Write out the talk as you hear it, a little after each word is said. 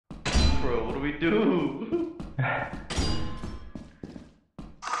bro. What do we do?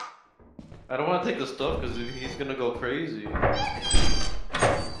 I don't want to take the stuff because he's gonna go crazy.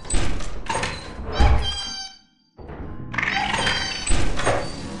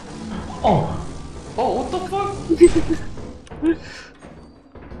 Oh! Oh, what the fuck?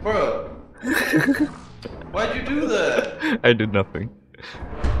 Bro. Why'd you do that? I did nothing.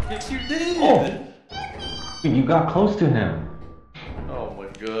 Yes, you did. Oh. You got close to him. Oh my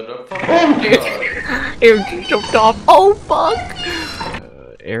god. I'm Oh, fucking Eric just jumped off. Oh fuck!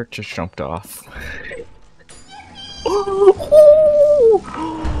 Eric just jumped off.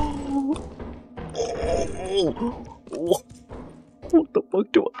 What the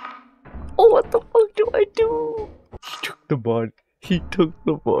fuck do I? Oh, what the fuck do I do? He took the body. He took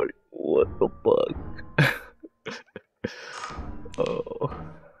the body. What the fuck? Oh.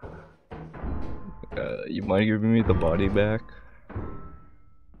 You mind giving me the body back?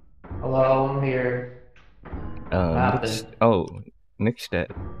 Hello, I'm here. Nick's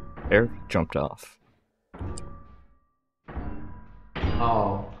dead. Eric jumped off.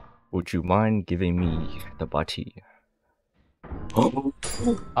 Oh. Would you mind giving me the body?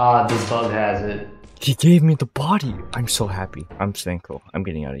 This bug has it. He gave me the body! I'm so happy. I'm thankful. I'm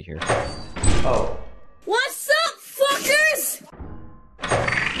getting out of here. Oh. What's up, fuckers?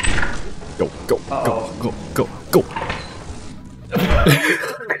 Go, go, go, go, go, go!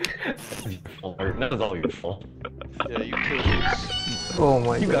 That was all your fault. Yeah, you killed me. Oh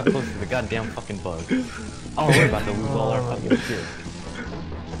my You got close to the goddamn fucking bug. Oh, we're about to lose all our fucking shit.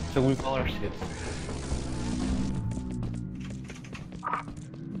 To lose all our shit.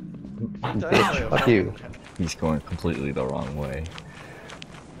 Bitch, fuck you. He's going completely the wrong way.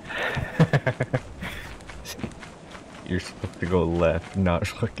 You're supposed to go left, not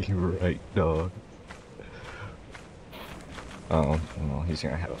fucking right, dog. Oh, well, he's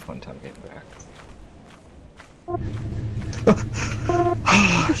gonna have a fun time getting back.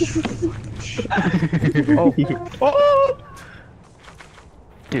 Oh.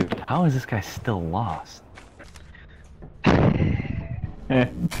 Dude, how is this guy still lost?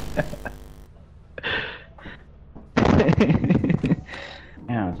 Man,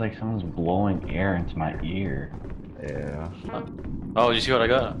 it's like someone's blowing air into my ear. Yeah. Oh, you see what I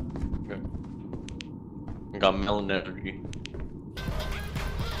got? Okay. I got melon energy.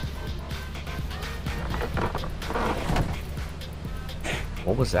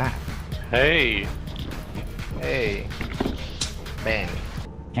 What was that? Hey! Hey. Bang.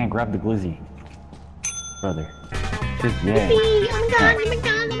 Can't grab the glizzy. Brother. Just yeah. Oh my god, oh my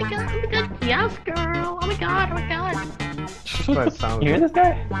god, oh my god, oh my god. Yes, girl. Oh my god, oh my god. You hear this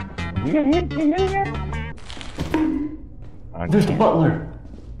guy? You hear this guy? There's the butler!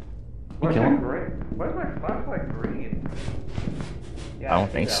 Where's kill my him? green? Where's my flashlight green? I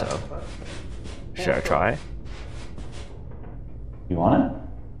don't think so. Should I try? You want it?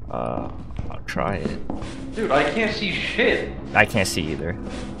 I'll try it. Dude, I can't see shit! I can't see either.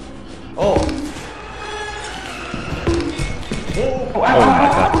 Oh! Oh my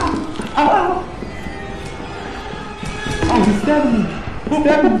god. Oh, he stabbed me! He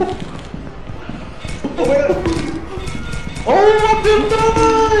stabbed me! Oh, I'm gonna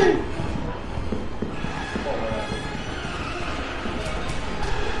die!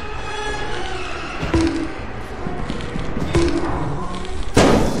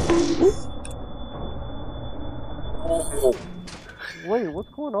 Wait, what's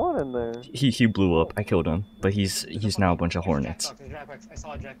going on in there? He blew up. I killed him, but he's now a bunch of hornets. I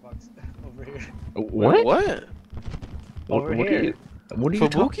saw a Jackbox over here. What? What? Over here. What are you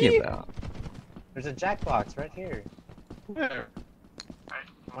talking about? There's a Jackbox right here. Where?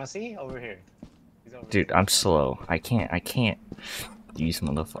 Wanna see? Over here. He's over Dude, I'm slow. I can't. These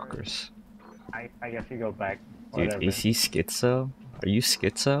motherfuckers. here. I guess you go back. Dude, Whatever. is he schizo? Are you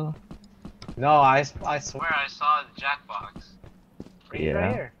schizo? No, I swear I saw the Jackbox. Yeah.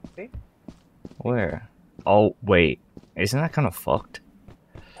 Right here. See? Where? Oh, wait. Isn't that kind of fucked?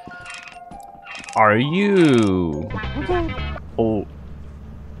 Are you? Oh.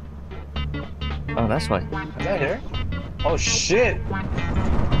 Oh, that's why. Is that here? Oh shit! Oh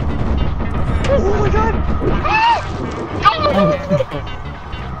my god!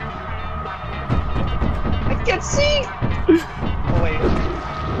 I can't see! Oh wait.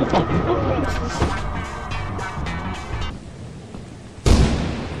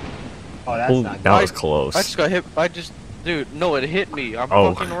 Oh, that's Oh, not good. that was close. I just got hit. Dude, no, it hit me. I'm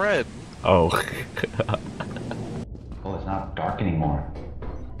Oh. fucking red. Oh. Oh, it's not dark anymore.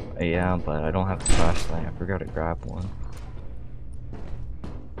 Yeah, but I don't have a flashlight. I forgot to grab one.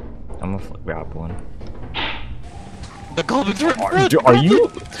 I'm gonna grab one. The golden thread. Are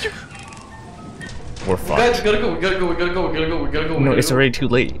you? We're fucked. Guys, we gotta go, we gotta go, we gotta go, we gotta go, we gotta go. No, it's already too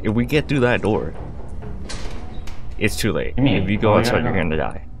late. If we get through that door, it's too late. You mean? If you go Oh, outside, yeah, you're gonna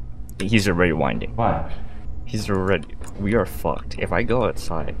die. He's already winding. What? He's already. We are fucked. If I go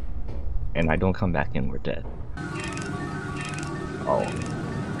outside and I don't come back in, we're dead. Oh.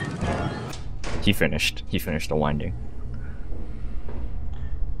 He finished. He finished the winding.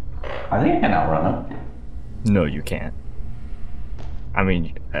 I think I can outrun him. No, you can't. I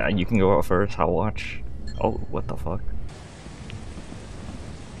mean, you can go out first. I'll watch. Oh, what the fuck?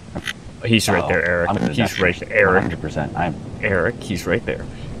 He's right there, Eric. He's right there, Eric. 100%. Eric, he's right there.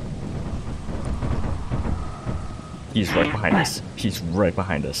 He's right behind us. He's right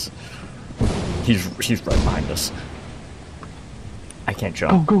behind us. He's right behind us. I can't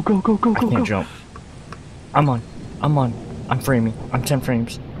jump. Go, go, go, go, I go, can't go. jump. I'm on. I'm framing. I'm 10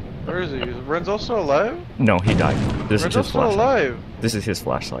 frames. Where is he? Is Renzo still alive? No, he died. This is Renzo's his still flashlight. alive. This is his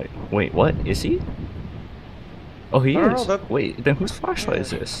flashlight. Wait, what? Is he? Oh, he I don't is. know, that- Wait, then whose flashlight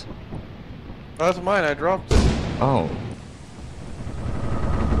is this? Oh, that's mine. I dropped it. Oh.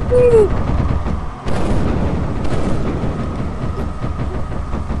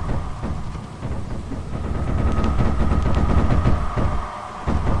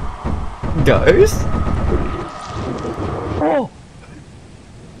 Guys? Oh!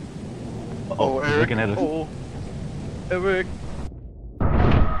 Oh, Eric. looking at us. Oh, Eric.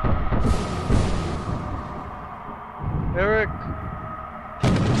 Eric.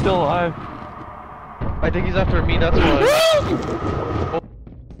 Still alive. I think he's after me. That's why.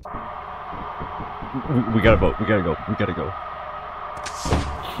 We gotta vote. We gotta go. We gotta go.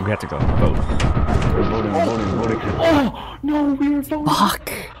 We have to go. Vote. Voting. Oh no, we were voting.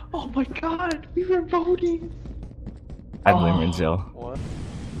 Fuck! Oh my god, we were voting. I blame Renzel. What?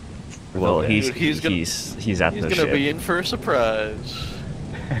 Well, he's Dude, he's gonna- he's at He's the gonna ship. be in for a surprise.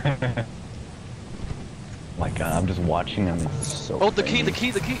 My god, I'm just watching him. It's so Oh, the key, the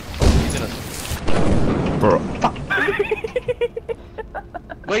key, the key. Oh, he's in Bro,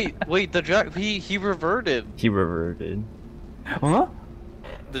 Wait, the Jack, he reverted. he reverted. Huh?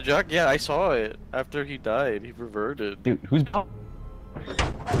 The Jack, yeah, I saw it. After he died, he reverted. Dude, who's...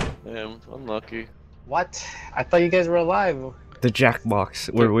 Damn, unlucky. What? I thought you guys were alive. The Jackbox.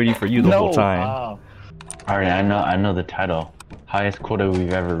 We're waiting for you the whole time. Oh. Alright, I know the title. Highest quota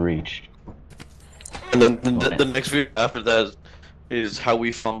we've ever reached. And then the next video after that is how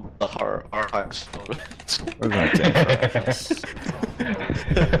we fumbled our highest. We're gonna take breakfast.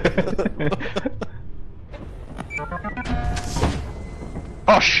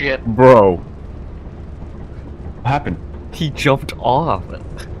 Oh shit. Bro, What happened? he jumped off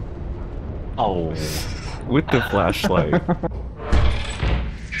Oh. with the flashlight.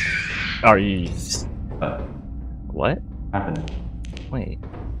 Are you? What? Happened. Wait,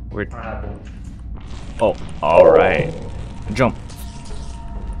 where? Oh, all right. Jump.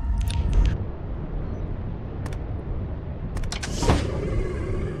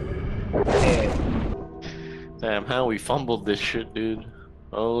 Damn, how we fumbled this shit, dude.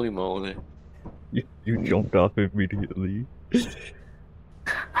 Holy moly. You jumped off immediately.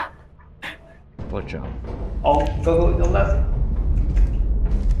 What jump? Oh, go left.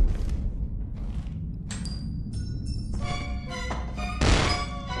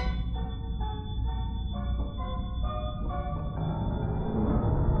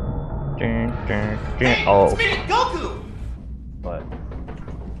 Oh. What?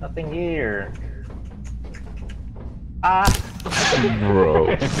 Nothing here.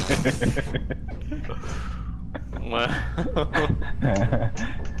 Bro.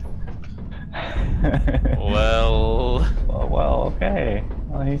 Well, well, okay.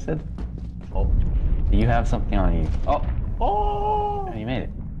 Well, he said... Oh. You have something on you. Oh! Oh! You made it.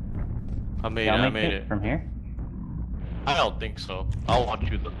 I made Y'all it, I make made it. From here? I don't think so. I'll watch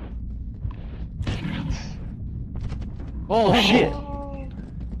you though. Oh shit!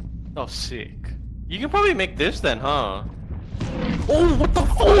 Oh, sick. You can probably make this then, huh? Oh, what the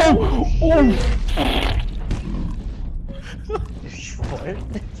fuck?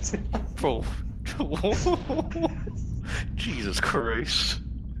 Bro. Jesus Christ.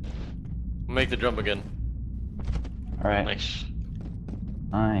 Make the jump again. Alright. Nice.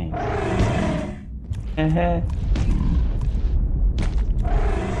 Nice.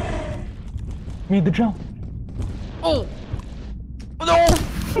 Made the jump. Oh! No!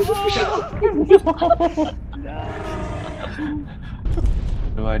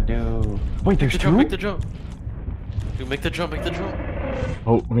 What do I do? Wait, there's two? Make the jump. Dude, make the jump, make the jump.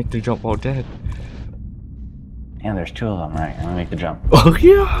 Oh, make the jump all dead. Damn, there's two of them. Right, I'm gonna make the jump. Oh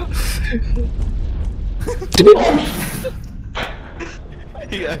yeah!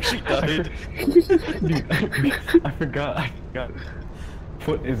 He actually died. Dude, I forgot.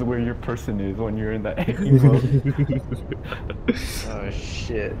 Foot is where your person is when you're in that emote. Oh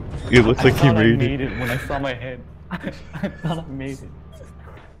shit. It looks like he I made made it when I saw my head. I thought I made it.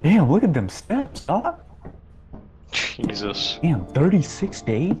 Damn, look at them steps, dog. Jesus. Damn, 36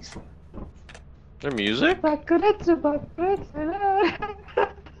 days? Is there music?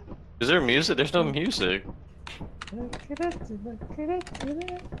 Is there music? There's no music.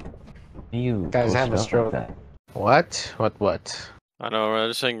 You Guys have a post up stroke. like that. What? What? I know, right?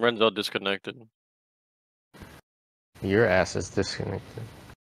 Just saying Renzo disconnected. Your ass is disconnected.